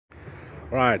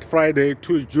Right, Friday,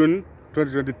 2 June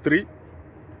 2023,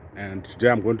 and today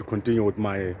I'm going to continue with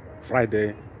my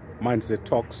Friday mindset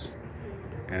talks.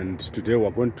 And today we're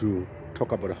going to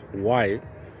talk about why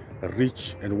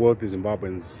rich and wealthy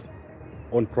Zimbabweans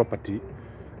own property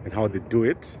and how they do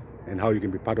it and how you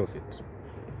can be part of it.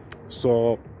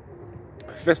 So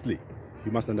firstly,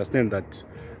 you must understand that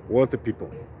wealthy people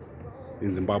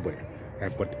in Zimbabwe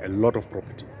have got a lot of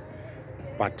property,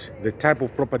 but the type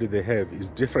of property they have is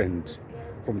different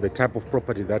from the type of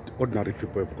property that ordinary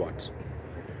people have got.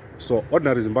 So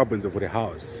ordinary Zimbabweans have got a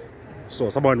house. So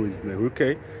someone who is in the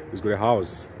UK has got a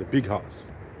house, a big house.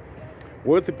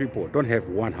 Wealthy people don't have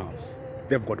one house.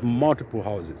 They've got multiple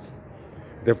houses.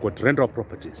 They've got rental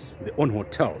properties. They own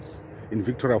hotels in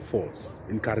Victoria Falls,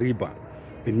 in Kariba,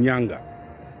 in Nyanga.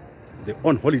 They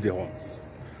own holiday homes.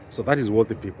 So that is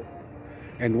wealthy people.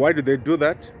 And why do they do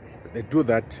that? They do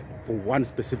that for one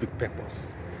specific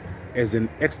purpose: as an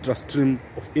extra stream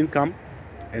of income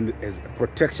and as a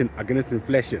protection against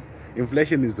inflation.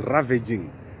 Inflation is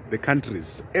ravaging the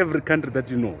countries. Every country that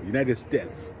you know, United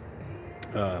States,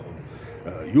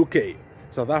 UK,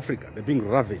 South Africa, they're being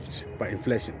ravaged by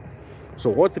inflation. So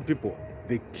wealthy people,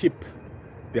 they keep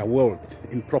their wealth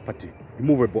in property,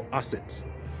 immovable assets,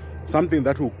 something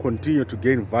that will continue to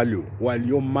gain value while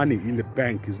your money in the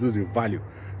bank is losing value.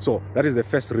 So that is the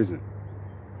first reason.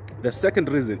 The second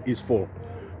reason is for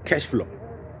cash flow.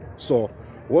 So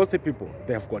wealthy people,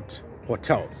 they have got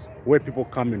hotels where people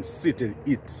come and sit and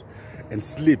eat and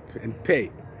sleep and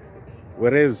pay,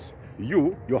 whereas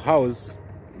your house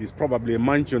is probably a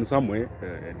mansion somewhere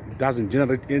and it doesn't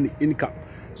generate any income.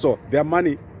 So their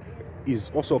money is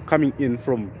also coming in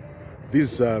from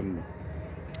these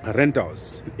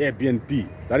rentals, Airbnb.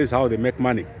 That is how they make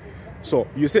money. So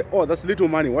you say, oh, that's little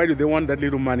money. Why do they want that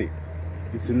little money?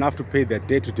 It's enough to pay their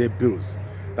day-to-day bills.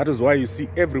 That is why you see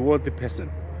every wealthy person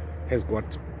has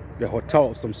got a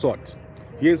hotel of some sort.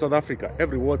 Here in South Africa,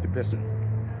 every wealthy person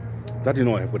that you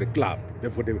know have got a club.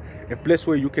 They've got a place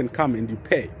where you can come and you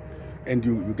pay and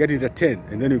you get entertained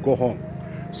and then you go home.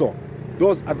 So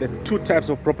those are the two types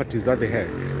of properties that they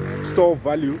have: store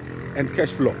value and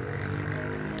cash flow.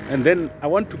 And then I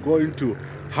want to go into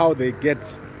how they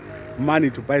get money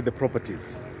to buy the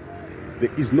properties.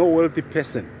 There is no wealthy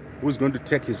person who's going to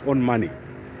take his own money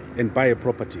and buy a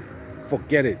property.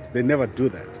 Forget it. They never do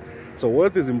that. So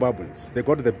wealthy Zimbabweans, they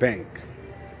go to the bank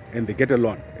and they get a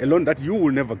loan that you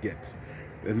will never get.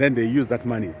 And then they use that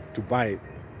money to buy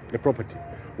a property.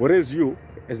 Whereas you,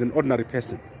 as an ordinary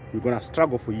person, you're going to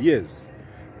struggle for years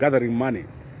gathering money,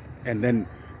 and then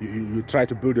you try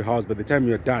to build your house. By the time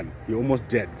you're done, you're almost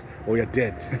dead, or you're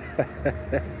dead.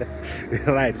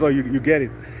 Right, so you get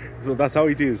it. So that's how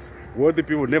it is. Wealthy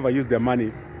people never use their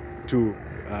money to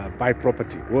buy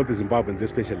property. Wealthy Zimbabweans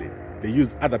especially, they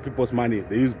use other people's money.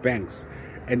 They use banks,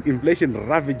 and inflation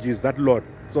ravages that loan.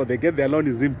 So they get their loan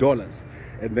in Zim dollars,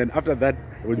 and then after that,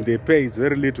 when they pay, it's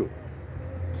very little.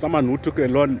 Someone who took a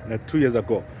loan 2 years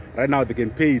ago, right now they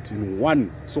can pay it in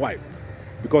one swipe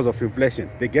because of inflation.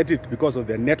 They get it because of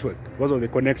their network, because of the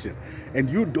connection. And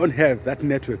you don't have that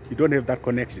network, you don't have that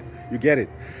connection. You get it?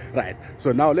 Right.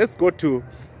 So now let's go to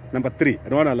number 3. I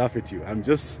don't want to laugh at you. I'm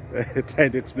just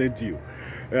trying to explain to you.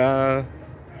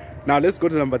 Now let's go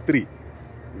to number 3.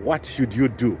 What should you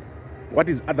do? What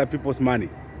is other people's money?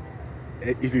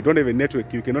 If you don't have a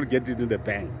network, you cannot get it in the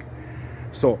bank.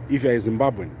 So if you're a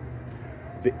Zimbabwean,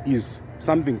 there is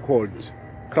something called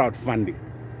crowdfunding.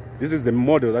 This is the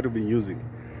model that we've been using,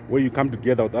 where you come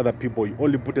together with other people, you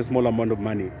only put a small amount of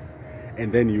money,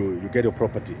 and then you get your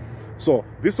property. So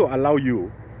this will allow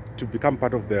you to become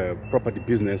part of the property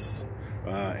business,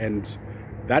 and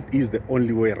that is the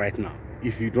only way right now.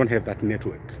 If you don't have that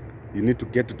network, you need to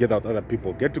get together with other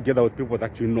people. Get together with people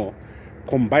that you know.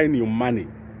 Combine your money.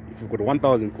 If you've got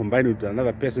 1,000, combine it with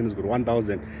another person who's got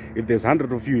 1,000. If there's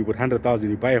 100 of you, you've got 100,000,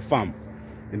 you buy a farm,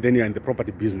 and then you're in the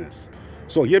property business.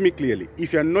 So hear me clearly.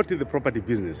 If you're not in the property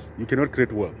business, you cannot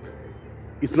create wealth.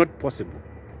 It's not possible.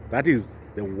 That is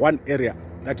the one area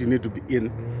that you need to be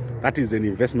in. That is an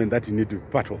investment that you need to be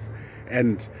part of.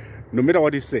 And no matter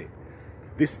what you say,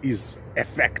 this is a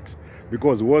fact,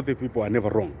 because wealthy people are never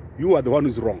wrong. You are the one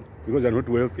who's wrong because you're not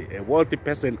wealthy. A wealthy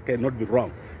person cannot be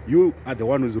wrong. You are the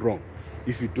one who's wrong.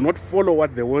 If you do not follow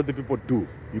what the wealthy people do,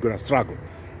 you're going to struggle.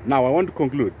 Now, I want to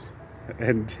conclude.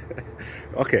 And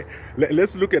okay,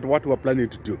 let's look at what we're planning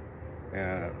to do.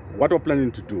 What we're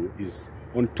planning to do is,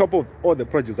 on top of all the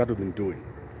projects that we've been doing,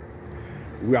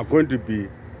 we are going to be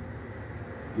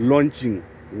launching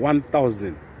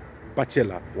 1,000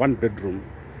 bachelor, 1-bedroom,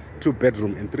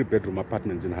 2-bedroom and 3-bedroom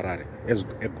apartments in Harare as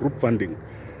a group funding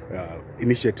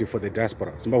initiative for the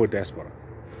diaspora, Zimbabwe diaspora.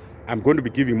 I'm going to be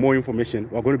giving more information.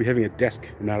 We're going to be having a desk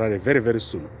in Harare very, very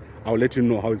soon. I'll let you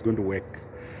know how it's going to work.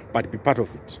 But be part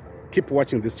of it. Keep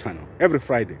watching this channel every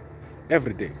Friday,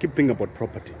 every day. Keep thinking about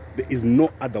property. There is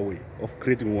no other way of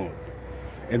creating wealth.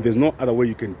 And there's no other way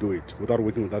you can do it without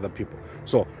working with other people.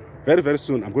 So very, very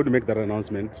soon, I'm going to make that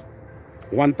announcement.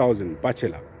 1,000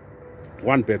 bachelor,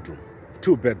 1 bedroom,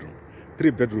 2 bedroom, 3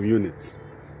 bedroom units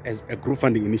as a group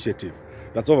funding initiative.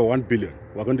 That's over 1 billion.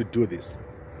 We're going to do this.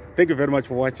 Thank you very much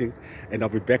for watching, and I'll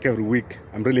be back every week.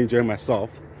 I'm really enjoying myself.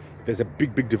 There's a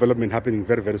big development happening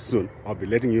very, very soon. I'll be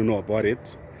letting you know about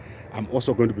it. I'm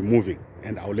also going to be moving,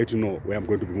 and I'll let you know where I'm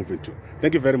going to be moving to.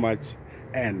 Thank you very much,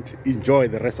 and enjoy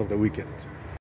the rest of the weekend.